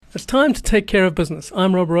It's time to take care of business.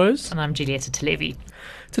 I'm Rob Rose. And I'm Julieta Televi.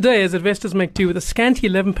 Today, as investors make do with a scanty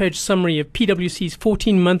 11-page summary of PwC's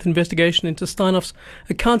 14-month investigation into Steinhoff's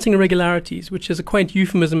accounting irregularities, which is a quaint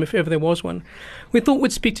euphemism if ever there was one, we thought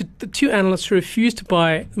we'd speak to the two analysts who refused to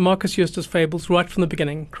buy Marcus Jooster's fables right from the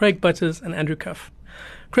beginning, Craig Butters and Andrew Cuff.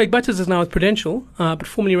 Craig Butters is now with Prudential, but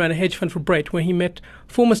formerly ran a hedge fund for Brait, where he met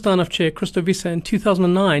former Steinhoff chair Christo Wiese in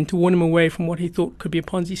 2009 to warn him away from what he thought could be a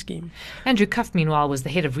Ponzi scheme. Andrew Cuff, meanwhile, was the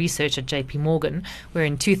head of research at JP Morgan, where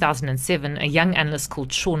in 2007 a young analyst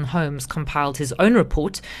called Sean Holmes compiled his own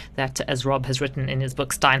report that, as Rob has written in his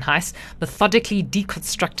book Steinheist, methodically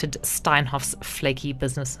deconstructed Steinhoff's flaky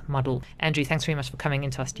business model. Andrew, thanks very much for coming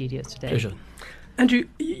into our studios today. Pleasure. Andrew,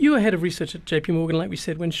 you were head of research at JP Morgan, like we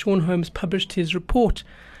said, when Sean Holmes published his report,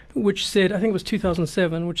 which said, I think it was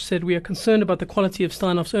 2007, which said, we are concerned about the quality of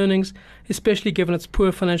Steinhoff's earnings, especially given its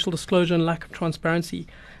poor financial disclosure and lack of transparency.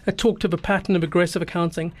 It talked of a pattern of aggressive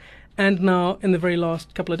accounting. And now, in the very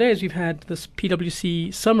last couple of days, we've had this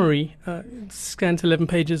PwC summary, scant 11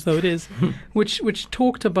 pages though it is, which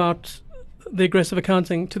talked about the aggressive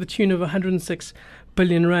accounting to the tune of 106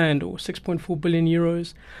 billion rand or 6.4 billion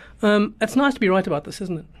euros. It's nice to be right about this,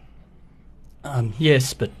 isn't it?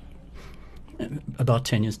 Yes, but about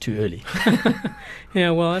 10 years too early.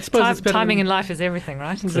 Yeah, well, I suppose it's better. Timing in life is everything,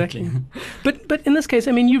 right? Exactly. But in this case,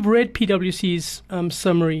 I mean, you've read PwC's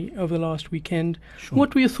summary over the last weekend. Sure.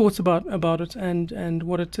 What were your thoughts about it and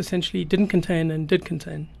what it essentially didn't contain and did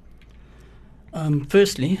contain?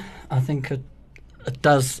 Firstly, I think it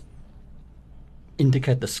does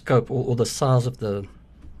indicate the scope or the size of the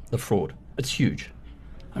fraud. It's huge.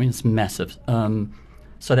 I mean, it's massive.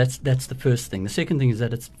 So that's the first thing. The second thing is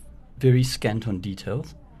that it's very scant on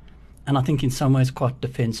details, and I think in some ways quite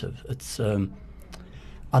defensive. It's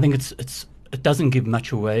I think it doesn't give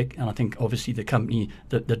much away, and I think obviously the company,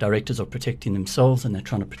 the directors are protecting themselves and they're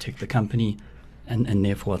trying to protect the company, and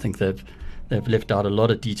therefore I think they've left out a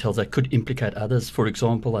lot of details that could implicate others. For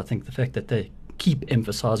example, I think the fact that they keep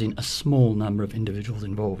emphasizing a small number of individuals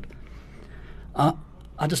involved.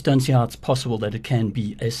 I just don't see how it's possible that it can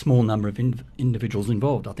be a small number of individuals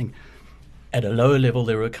involved. I think at a lower level,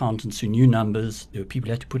 there were accountants who knew numbers. There were people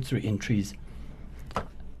who had to put through entries.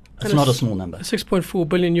 It's not a small number. A 6.4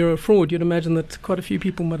 billion euro fraud, you'd imagine that quite a few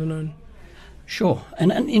people might have known. Sure.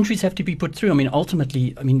 And entries have to be put through. I mean,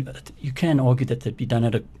 ultimately, you can argue that they'd be done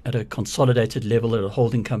at a consolidated level, at a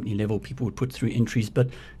holding company level. People would put through entries. But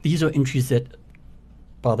these are entries that,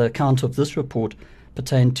 by the account of this report,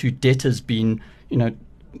 pertain to debtors being,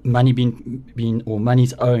 money being or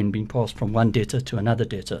money's owned being passed from one debtor to another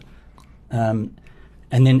debtor. And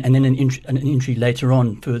then an entry later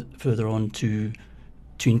on, further on to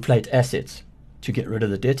inflate assets, to get rid of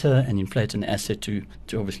the debtor and inflate an asset to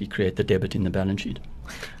obviously create the debit in the balance sheet.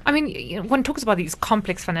 I mean, one talks about these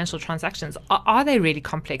complex financial transactions. Are they really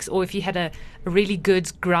complex? Or if you had a really good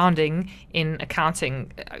grounding in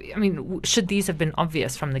accounting, I mean, should these have been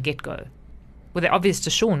obvious from the get-go? Were they obvious to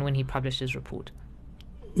Sean when he published his report?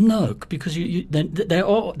 No, because they're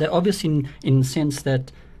obvious in the sense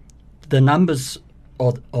that the numbers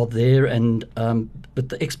are there, and but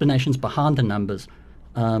the explanations behind the numbers,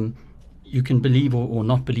 you can believe or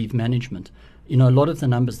not believe management. A lot of the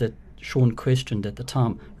numbers that Sean questioned at the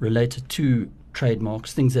time related to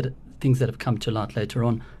trademarks, things that have come to light later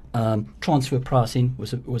on. Transfer pricing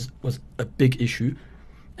was a big issue,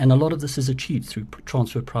 and a lot of this is achieved through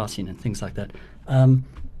transfer pricing and things like that.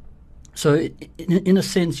 So in a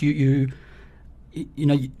sense, you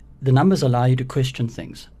the numbers allow you to question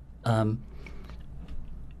things.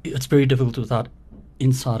 It's very difficult without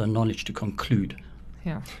insider knowledge to conclude.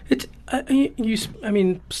 Yeah.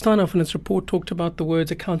 Steinhoff in its report talked about the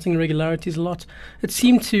words accounting irregularities a lot. It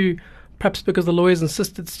seemed to, perhaps because the lawyers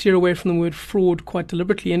insisted, steer away from the word fraud quite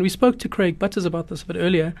deliberately. And we spoke to Craig Butters about this a bit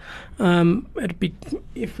earlier. It'd be,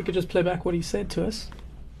 if we could just play back what he said to us.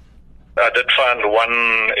 I did find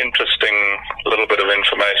one interesting little bit of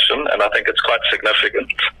information, and I think it's quite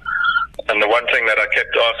significant. And the one thing that I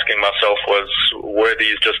kept asking myself was, were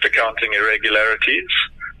these just accounting irregularities,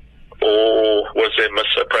 or was there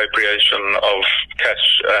misappropriation of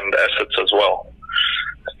cash and assets as well?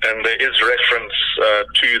 And there is reference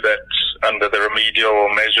to that under the remedial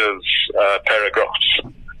measures paragraphs,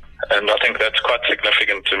 and I think that's quite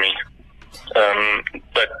significant to me.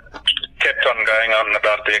 But kept on going on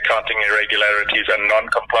about the accounting irregularities and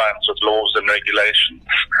non-compliance with laws and regulations.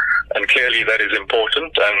 And clearly that is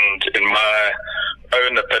important, and in my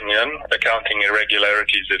own opinion, accounting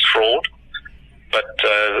irregularities is fraud. But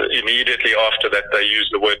immediately after that, they use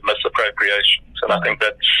the word misappropriations, and I think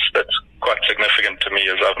that's quite significant to me,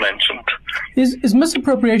 as I've mentioned. Is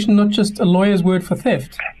misappropriation not just a lawyer's word for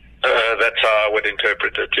theft? how I would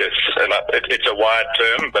interpret it, yes. And it's a wide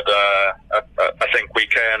term, but I think we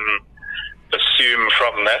can assume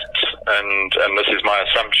from that, and this is my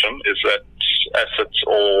assumption, is that assets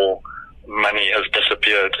or money has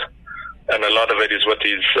disappeared. And a lot of it is with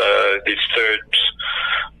these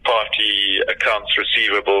third-party accounts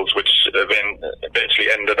receivables, which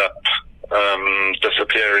eventually ended up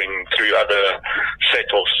disappearing through other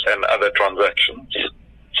set-offs and other transactions.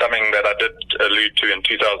 Something that I did allude to in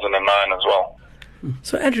 2009 as well.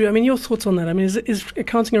 So, Andrew, I mean, your thoughts on that? I mean, is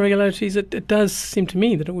accounting irregularities, it does seem to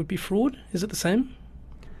me that it would be fraud. Is it the same?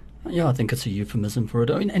 Yeah, I think it's a euphemism for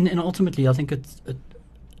it. I mean, and ultimately, I think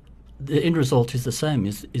the end result is the same: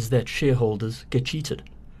 is that shareholders get cheated.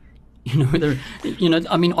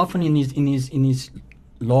 I mean, often in these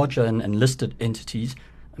larger and listed entities,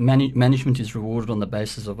 management is rewarded on the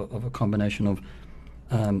basis of a combination of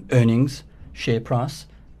earnings, share price.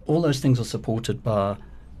 All those things are supported by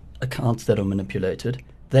accounts that are manipulated.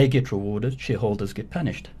 They get rewarded, shareholders get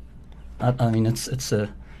punished. I mean, it's a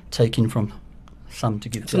taking from some to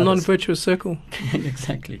give it's to a others. non-virtuous circle.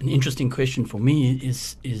 Exactly. An interesting question for me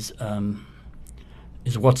is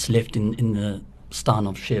what's left in the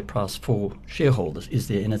Steinhoff share price for shareholders. Is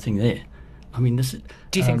there anything there? I mean, this is.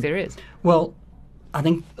 Do you think there is? Well, I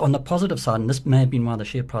think on the positive side, and this may have been why the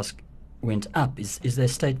share price went up, is they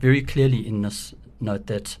state very clearly in this note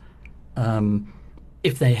that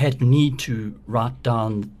if they had need to write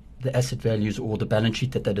down the asset values or the balance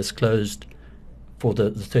sheet that they disclosed for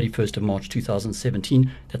the 31st of March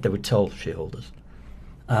 2017, that they would tell shareholders.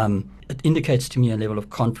 It indicates to me a level of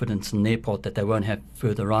confidence on their part that they won't have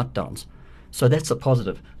further write-downs. So that's a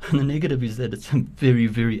positive. And the negative is that it's a very,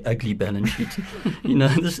 very ugly balance sheet.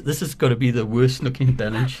 This has got to be the worst-looking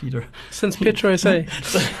balance sheet. Since Petro SA.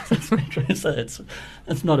 Since Petro SA.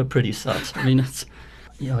 It's not a pretty sight. I mean, it's...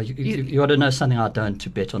 You ought to know something I don't to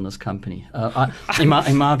bet on this company. In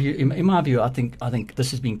my view, I think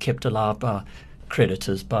this has been kept alive by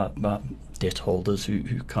creditors, by debt holders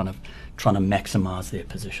who kind of trying to maximise their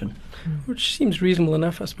position. Which seems reasonable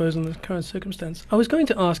enough, I suppose, in the current circumstance. I was going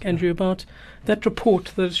to ask Andrew about that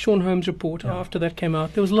report, the Sean Holmes report. Yeah. After that came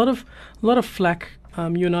out, there was a lot of flack.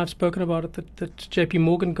 You and I have spoken about it that JP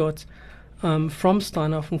Morgan got. From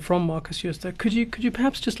Steinhoff and from Marcus Jooste. Could you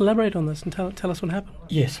perhaps just elaborate on this and tell us what happened?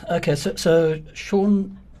 Yes. Okay. So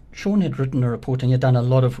Sean had written a report and he had done a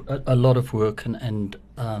lot of work and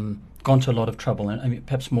gone to a lot of trouble, and I mean,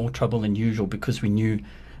 perhaps more trouble than usual, because we knew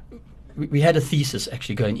we had a thesis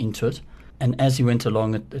actually going into it, and as he went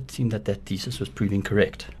along, it seemed that thesis was proving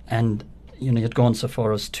correct, and he had gone so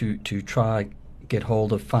far as to try get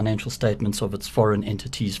hold of financial statements of its foreign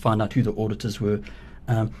entities, find out who the auditors were.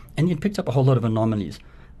 And he picked up a whole lot of anomalies.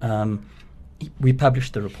 We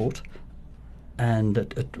published the report, and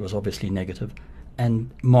it was obviously negative.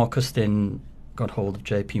 And Marcus then got hold of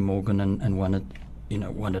JP Morgan and wanted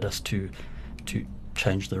us to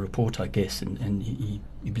change the report, I guess. And he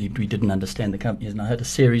believed we didn't understand the company. And I had a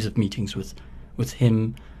series of meetings with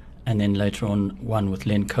him, and then later on one with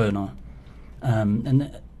Len Konar.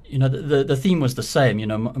 And the theme was the same.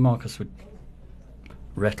 Marcus would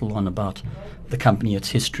rattle on about the company, its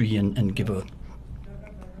history, and give a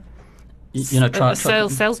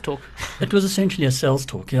sales talk. It was essentially a sales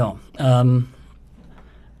talk, yeah. And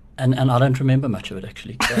I don't remember much of it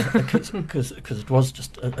actually, because it was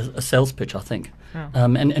just a sales pitch, I think. Oh.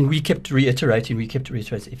 And we kept reiterating.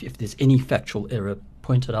 If there's any factual error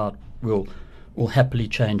pointed out, we'll happily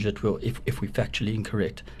change it. If we're factually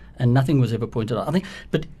incorrect, and nothing was ever pointed out, I think.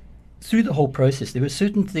 But through the whole process, there were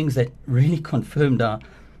certain things that really confirmed our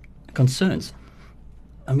concerns.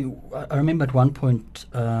 I mean, I remember at one point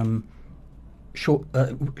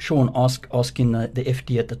Sean asking the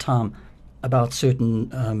FD at the time about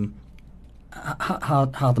certain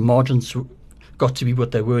how the margins got to be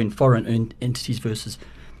what they were in foreign entities versus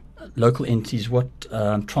local entities, what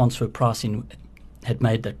transfer pricing had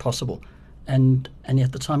made that possible. And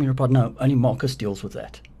at the time he replied, no, only Marcus deals with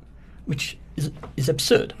that, which is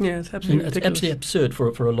absurd. Yeah, it's absolutely ridiculous. It's absolutely absurd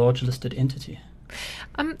for a large listed entity.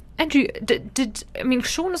 Andrew,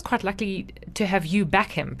 Sean is quite lucky to have you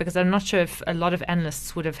back him, because I'm not sure if a lot of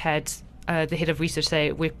analysts would have had the head of research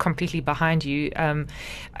say, we're completely behind you,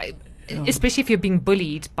 especially if you're being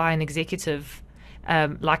bullied by an executive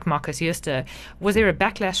like Marcus Jooste. Was there a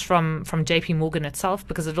backlash from JP Morgan itself?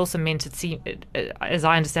 Because it also meant, as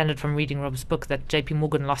I understand it from reading Rob's book, that JP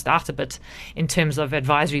Morgan lost out a bit in terms of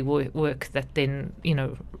advisory work that then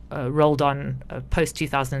rolled on post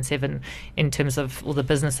 2007 in terms of all the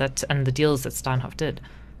business and the deals that Steinhoff did.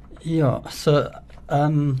 Yeah. So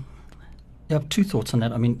I have two thoughts on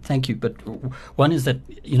that. I mean, thank you. But one is that,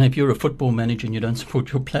 if you're a football manager and you don't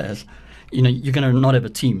support your players, you're going to not have a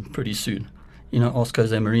team pretty soon. Ask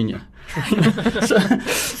Jose Mourinho.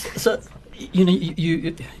 so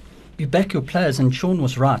you back your players, and Sean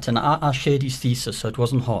was right, and I shared his thesis, so it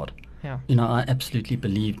wasn't hard. Yeah. I absolutely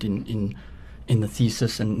believed in the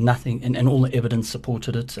thesis, and nothing, and all the evidence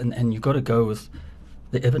supported it, and you've got to go with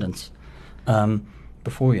the evidence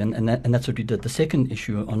before you, and that's what we did. The second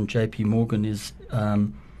issue on JP Morgan is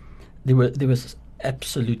there was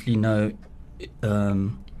absolutely no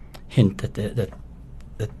hint that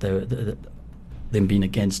them being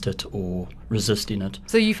against it or resisting it.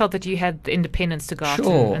 So you felt that you had the independence to go out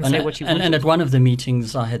and say what you wanted? And at one of the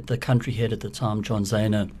meetings, I had the country head at the time, John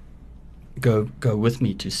Zahner, go with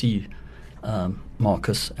me to see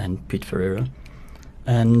Marcus and Pete Ferreira.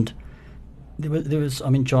 And there was,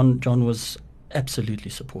 John was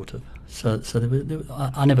absolutely supportive. So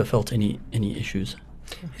I never felt any issues.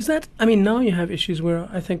 Is that, now you have issues where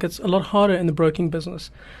I think it's a lot harder in the broking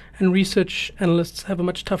business, and research analysts have a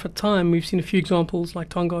much tougher time. We've seen a few examples like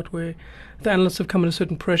Tongaat where the analysts have come under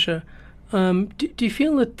certain pressure. Do you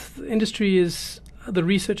feel that the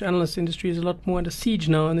research analyst industry is a lot more under siege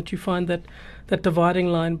now, and that you find that dividing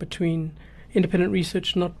line between independent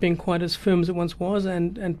research not being quite as firm as it once was,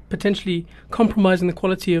 and potentially compromising the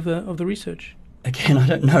quality of the research? Again, I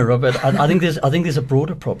don't know, Robert. I think there's a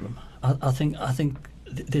broader problem. I think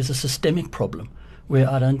there's a systemic problem where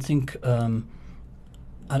I think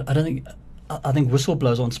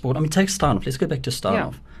whistleblowers on sport. Take Steinhoff. Let's go back to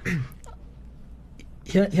Steinhoff.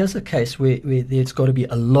 Yeah. Here's a case where there's got to be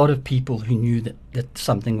a lot of people who knew that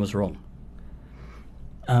something was wrong.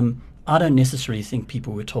 I don't necessarily think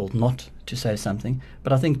people were told not to say something,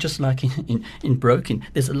 but I think just like in broking,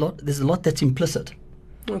 there's a lot that's implicit.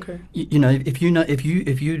 Okay. If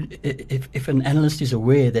an analyst is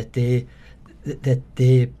aware that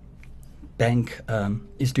their bank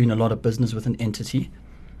is doing a lot of business with an entity,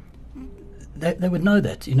 they would know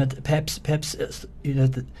that. Perhaps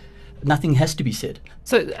nothing has to be said.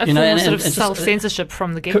 So a form of sort of self-censorship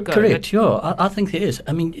from the get-go. Correct. Yeah, I think there is.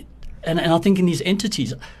 And I think in these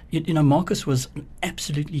entities, Marcus was an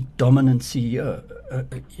absolutely dominant CEO.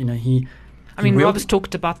 Rob's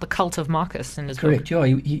talked about the cult of Marcus in his book. Correct, yeah.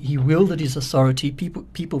 He wielded his authority.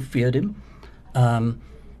 People feared him.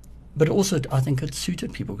 But also, I think it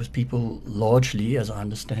suited people because people largely, as I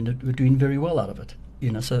understand it, were doing very well out of it.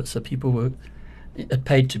 So people it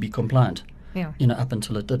paid to be compliant. Yeah. Up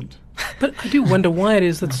until it didn't. But I do wonder why it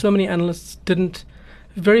is that so many analysts didn't.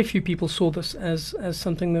 Very few people saw this as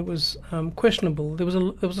something that was questionable. There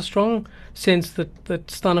was a strong sense that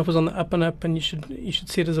Steinhoff was on the up and up, and you should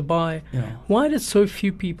see it as a buy. Yeah. Why did so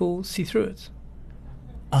few people see through it?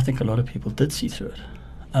 I think a lot of people did see through it.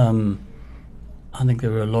 I think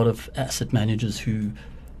there were a lot of asset managers who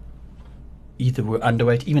either were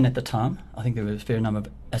underweight, even at the time. I think there were a fair number of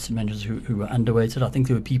asset managers who were underweighted. I think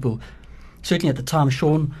there were people, certainly at the time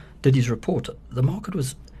Sean did his report, the market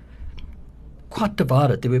was quite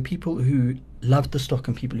divided. There were people who loved the stock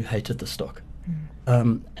and people who hated the stock.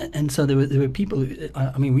 And so there were people who,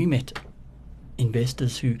 we met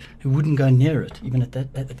investors who wouldn't go near it even at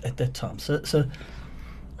that time. So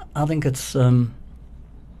I think it's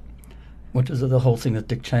what was the whole thing that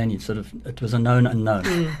Dick Cheney it was a known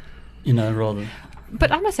unknown, rather.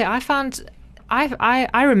 But I must say,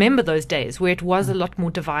 I remember those days where it was a lot more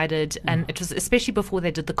divided, and it was especially before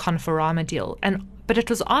they did the Conforama deal. But it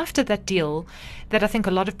was after that deal that I think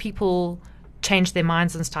a lot of people changed their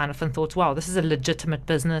minds on Steinhoff and thought, wow, this is a legitimate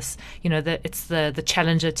business. It's the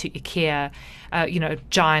challenger to IKEA,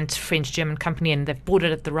 giant French-German company, and they've bought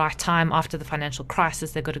it at the right time after the financial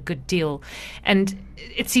crisis. They got a good deal. And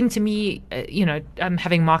it seemed to me,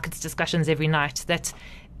 having markets discussions every night, that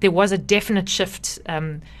there was a definite shift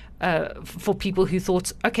for people who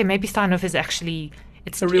thought, okay, maybe Steinhoff is actually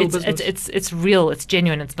it's a real business. It's real, it's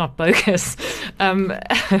genuine, it's not bogus. Do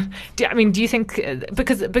you think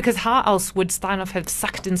because how else would Steinhoff have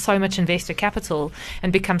sucked in so much investor capital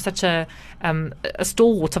and become such a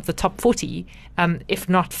stalwart of the top 40, if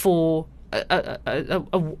not for a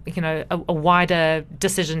wider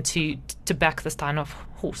decision to back the Steinhoff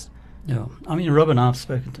horse? Yeah, Rob and I have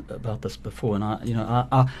spoken about this before, and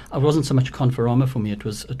I wasn't so much Conforama for me. It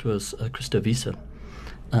was Christo Wiese.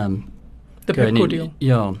 The Pepco deal.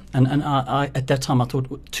 Yeah, and I at that time I thought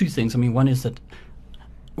two things. One is that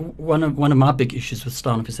one of my big issues with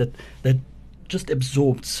Steinhoff is that they just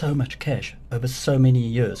absorbed so much cash over so many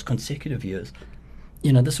years, consecutive years.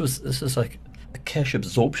 This was like a cash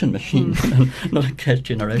absorption machine, not a cash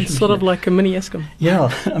generation It's sort of machine. like a mini Eskom.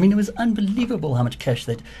 Yeah, I mean, it was unbelievable how much cash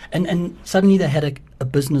and suddenly they had a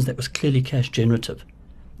business that was clearly cash generative,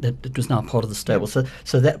 that it was now part of the stable. So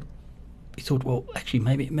that we thought, well, actually,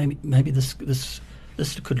 maybe this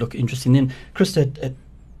could look interesting. Then Chris had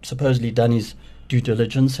supposedly done his due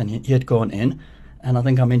diligence, and he had gone in, and I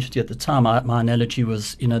think I mentioned to you at the time, my analogy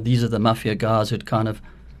was, these are the mafia guys who'd kind of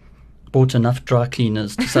bought enough dry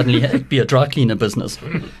cleaners to suddenly be a dry cleaner business,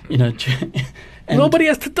 and Nobody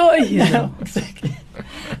has to die here now. exactly.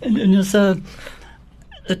 And so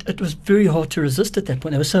it was very hard to resist at that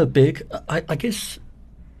point. They were so big. I guess,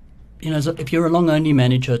 if you're a long-only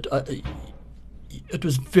manager, it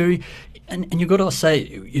was very, and you've got to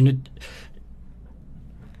say,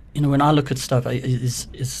 when I look at stuff, I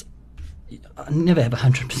never have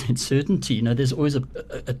 100% certainty. There's always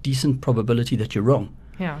a decent probability that you're wrong.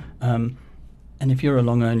 Yeah. And if you're a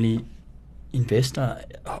long-only investor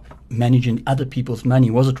managing other people's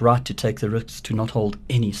money, was it right to take the risks to not hold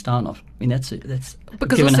any Steinhoff? I mean, that's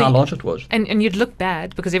Because given also how large it was. And you'd look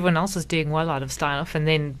bad because everyone else is doing well out of Steinhoff, and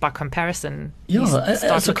then by comparison, you it's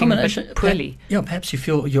start a looking a combination. bit poorly. Perhaps you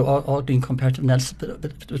feel you are doing comparative analysis,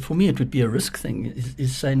 but for me it would be a risk thing.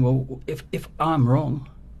 Is saying, well, if I'm wrong,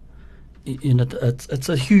 it's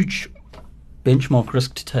a huge benchmark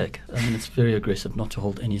risk to take. I mean, it's very aggressive not to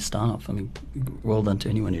hold any Steinhoff. I mean, well done to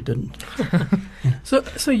anyone who didn't.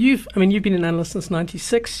 So you've been an analyst since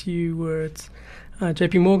 '96. You were at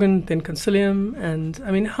JP Morgan, then Concilium, and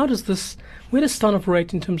I mean, where does Steinhoff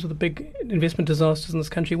rate in terms of the big investment disasters in this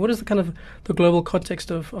country? What is the kind of the global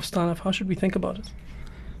context of Steinhoff? How should we think about it?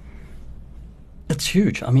 It's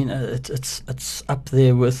huge. I mean, it's up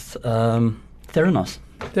there with Theranos.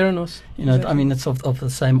 Theranos. Exactly. I mean, it's of the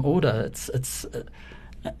same order. It's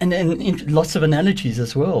and lots of analogies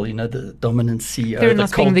as well. The dominant CEO.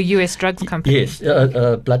 Theranos being the US drugs company. Yes,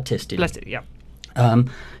 blood testing. Yeah.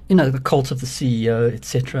 The cult of the CEO,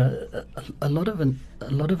 etc. A lot of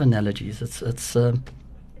analogies. It's.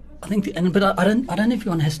 I think, but I don't know if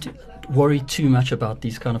one has to worry too much about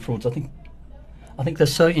these kind of frauds. I think they're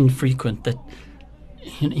so infrequent that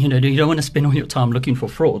you don't want to spend all your time looking for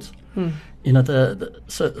frauds. And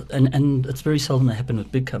it's very seldom they happen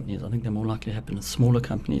with big companies. I think they're more likely to happen with smaller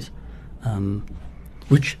companies,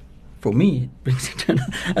 which for me brings into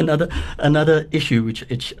another issue, which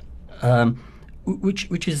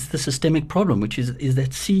is the systemic problem, which is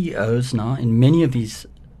that CEOs now in many of these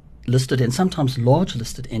listed and sometimes large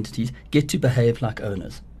listed entities get to behave like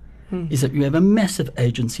owners. Is that you have a massive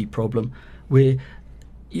agency problem where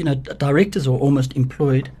directors are almost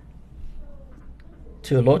employed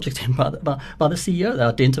to a large extent by the CEO. They're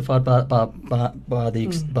identified by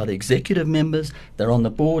the executive members. They're on the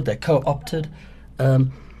board. They're co-opted,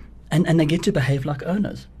 and they get to behave like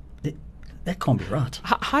owners. That can't be right.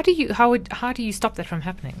 How do you stop that from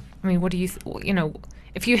happening? I mean, what do you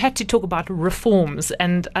if you had to talk about reforms,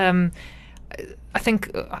 and I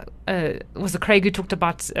think was it Craig who talked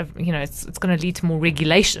about it's going to lead to more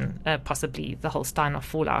regulation, possibly the whole Steinhoff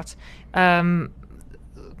fallout.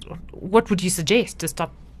 What would you suggest to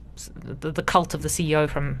stop the cult of the CEO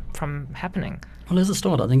from happening? Well, as a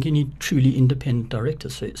start, I think you need truly independent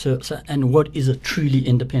directors. So, and what is a truly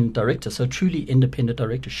independent director? So, a truly independent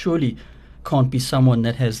director surely can't be someone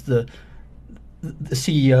that has the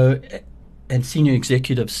CEO and senior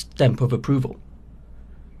executive stamp of approval.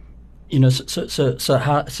 So there's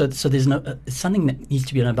it's something that needs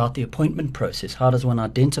to be about the appointment process. How does one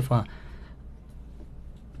identify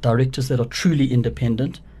directors that are truly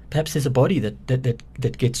independent? Perhaps there's a body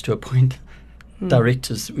that gets to appoint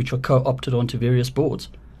directors which are co-opted onto various boards.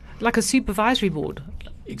 Like a supervisory board.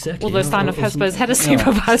 Exactly. Although Steinhoff has had a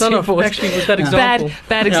supervisory board. Actually, was that example.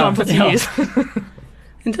 Bad example to use.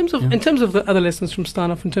 In terms of the other lessons from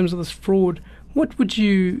Steinhoff, in terms of this fraud, what would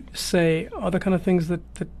you say are the kind of things that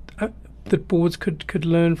boards could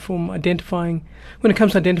learn from identifying, when it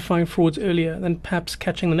comes to identifying frauds earlier than perhaps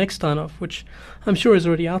catching the next Steinhoff, which I'm sure is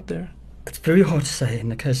already out there? It's very hard to say in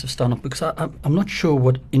the case of Steinhoff because I'm not sure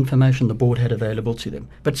what information the board had available to them.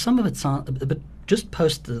 But some of it but just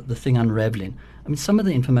post the thing unraveling, I mean, some of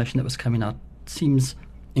the information that was coming out seems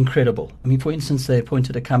incredible. I mean, for instance, they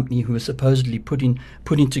appointed a company who was supposedly putting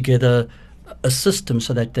together a system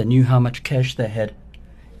so that they knew how much cash they had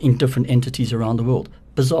in different entities around the world.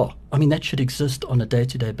 Bizarre. I mean, that should exist on a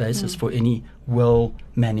day-to-day basis for any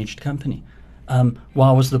well-managed company.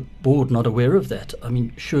 Why was the board not aware of that? I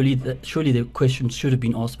mean, surely the questions should have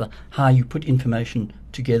been asked about how you put information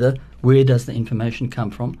together, where does the information come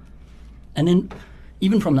from, and then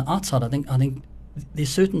even from the outside, I think there's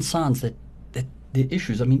certain signs that there are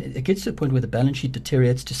issues. I mean, it gets to a point where the balance sheet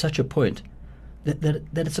deteriorates to such a point that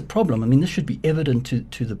it's a problem. I mean, this should be evident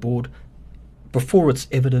to the board before it's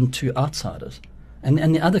evident to outsiders.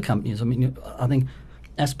 And the other companies, I mean, I think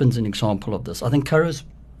Aspen's an example of this. I think Currah's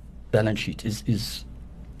balance sheet is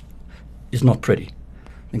not pretty.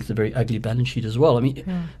 I think it's a very ugly balance sheet as well. I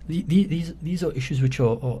mean, these are issues which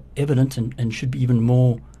are evident and should be even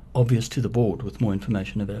more obvious to the board with more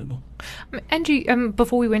information available. Andrew,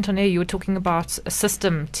 before we went on air, you were talking about a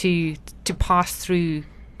system to pass through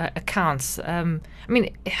accounts. I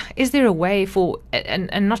mean, is there a way for,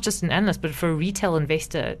 and not just an analyst, but for a retail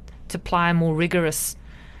investor to apply a more rigorous,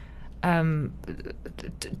 to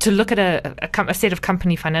look at a set of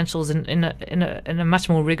company financials in a much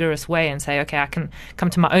more rigorous way and say, okay, I can come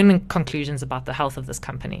to my own conclusions about the health of this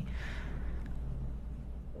company?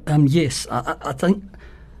 Yes, I think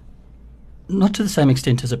not to the same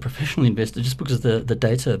extent as a professional investor, just because the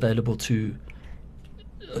data available to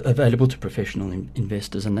professional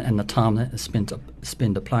investors and the time that is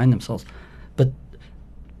spent applying themselves. But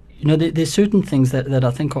you know, there's certain things that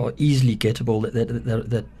I think are easily gettable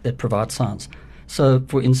that provide science. So,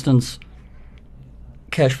 for instance,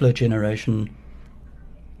 cash flow generation.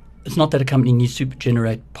 It's not that a company needs to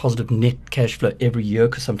generate positive net cash flow every year,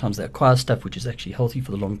 because sometimes they acquire stuff which is actually healthy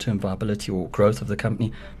for the long-term viability or growth of the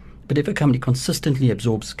company. But if a company consistently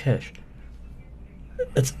absorbs cash,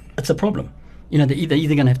 it's a problem. You know, they're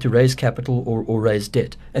either going to have to raise capital or raise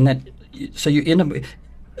debt, and so you end up,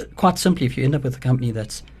 quite simply, if you end up with a company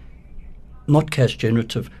that's not cash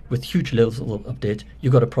generative with huge levels of debt,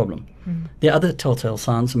 you've got a problem. There are other telltale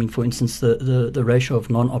signs. I mean, for instance, the ratio of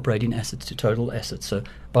non-operating assets to total assets. So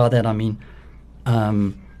by that I mean,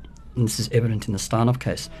 and this is evident in the Steinhoff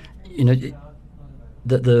case, you know,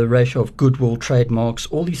 the ratio of goodwill, trademarks,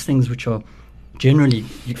 all these things which are generally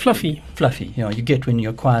fluffy. You know, you get when you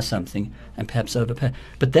acquire something and perhaps overpay.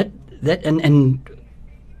 But that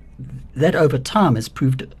over time has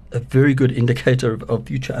proved a very good indicator of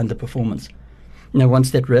future underperformance. You know,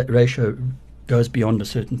 once that ratio goes beyond a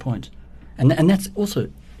certain point, and that's also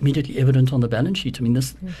immediately evident on the balance sheet. I mean,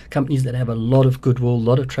 this companies that have a lot of goodwill, a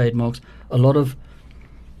lot of trademarks, a lot of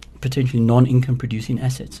potentially non-income producing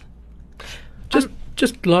assets.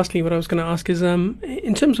 Just lastly, what I was going to ask is,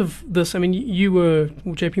 in terms of this, I mean,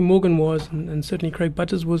 JP Morgan was, and certainly Craig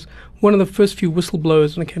Butters was, one of the first few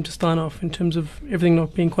whistleblowers when it came to Steinhoff, in terms of everything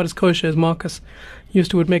not being quite as kosher as Marcus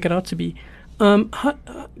would make it out to be.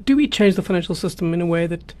 Do we change the financial system in a way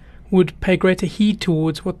that would pay greater heed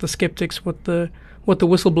towards what the skeptics, what the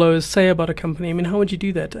whistleblowers say about a company? I mean, how would you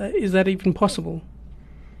do that? Is that even possible?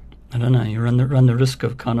 I don't know. You run the risk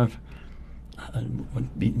of kind of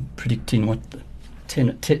predicting what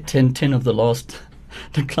 10 of the last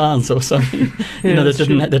declines or something. You know,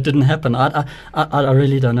 that didn't happen. I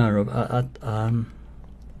really don't know, Rob.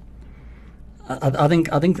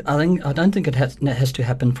 I don't think it has to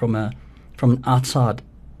happen from an outside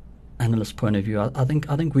analyst point of view. I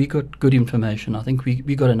think we got good information. I think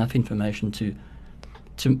we got enough information to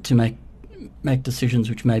make decisions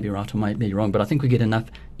which may be right or may be wrong. But I think we get enough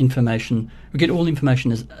information. We get all the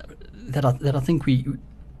information that I think we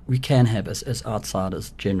can have as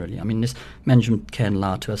outsiders generally. I mean, this management can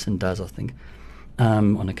lie to us and does, I think,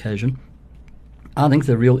 on occasion. I think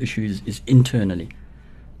the real issue is internally,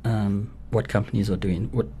 what companies are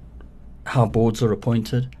doing, how boards are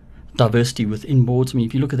appointed, diversity within boards. I mean,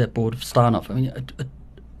 if you look at that board of Steinhoff, I mean,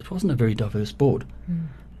 it wasn't a very diverse board.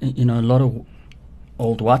 You know, a lot of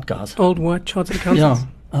old white guys. Old white chartered accountants.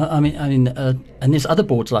 Yeah. I mean, and there's other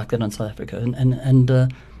boards like that in South Africa,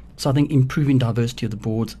 and so I think improving diversity of the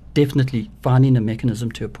boards, definitely finding a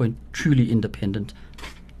mechanism to appoint truly independent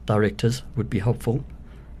directors would be helpful.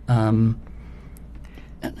 I mean,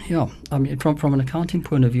 from an accounting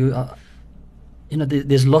point of view, you know,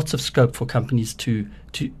 there's lots of scope for companies to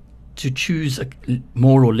choose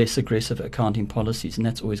more or less aggressive accounting policies, and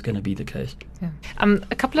that's always going to be the case. Yeah.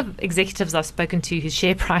 A couple of executives I've spoken to whose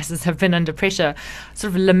share prices have been under pressure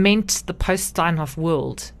sort of lament the post-Steinhoff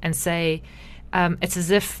world and say it's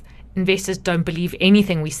as if investors don't believe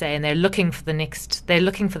anything we say, and they're looking for the next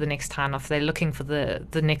Steinhoff, they're looking for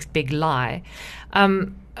the next big lie.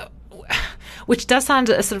 Which does sound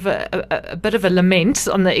a sort of a bit of a lament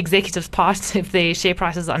on the executives' part if their share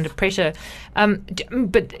prices are under pressure.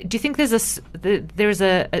 But do you think there is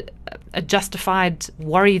a justified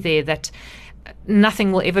worry there that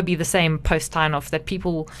nothing will ever be the same post Steinhoff, that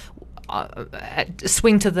people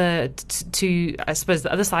swing to I suppose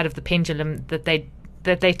the other side of the pendulum, that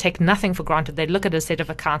they take nothing for granted? They look at a set of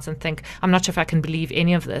accounts and think, I'm not sure if I can believe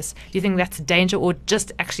any of this. Do you think that's a danger, or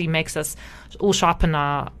just actually makes us all sharpen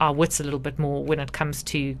our wits a little bit more when it comes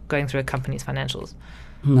to going through a company's financials?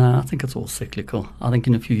 No, I think it's all cyclical. I think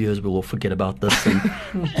in a few years we'll all forget about this, and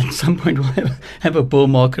at some point we'll have a bull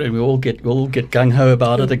market, and we'll all get gung ho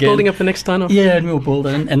about it again. Building up the next time. Yeah, and we'll build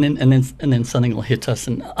it, and then something will hit us.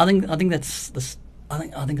 And I think that's this. I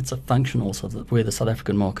think it's a function also of where the South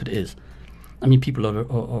African market is. I mean, people are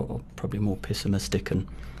probably more pessimistic than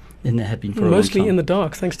they have been for a long time. Mostly in the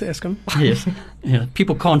dark, thanks to Eskom. Yes, yeah.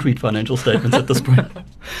 People can't read financial statements at this point.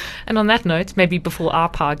 And on that note, maybe before our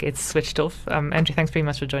power gets switched off, Andrew, thanks very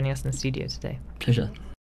much for joining us in the studio today. Pleasure.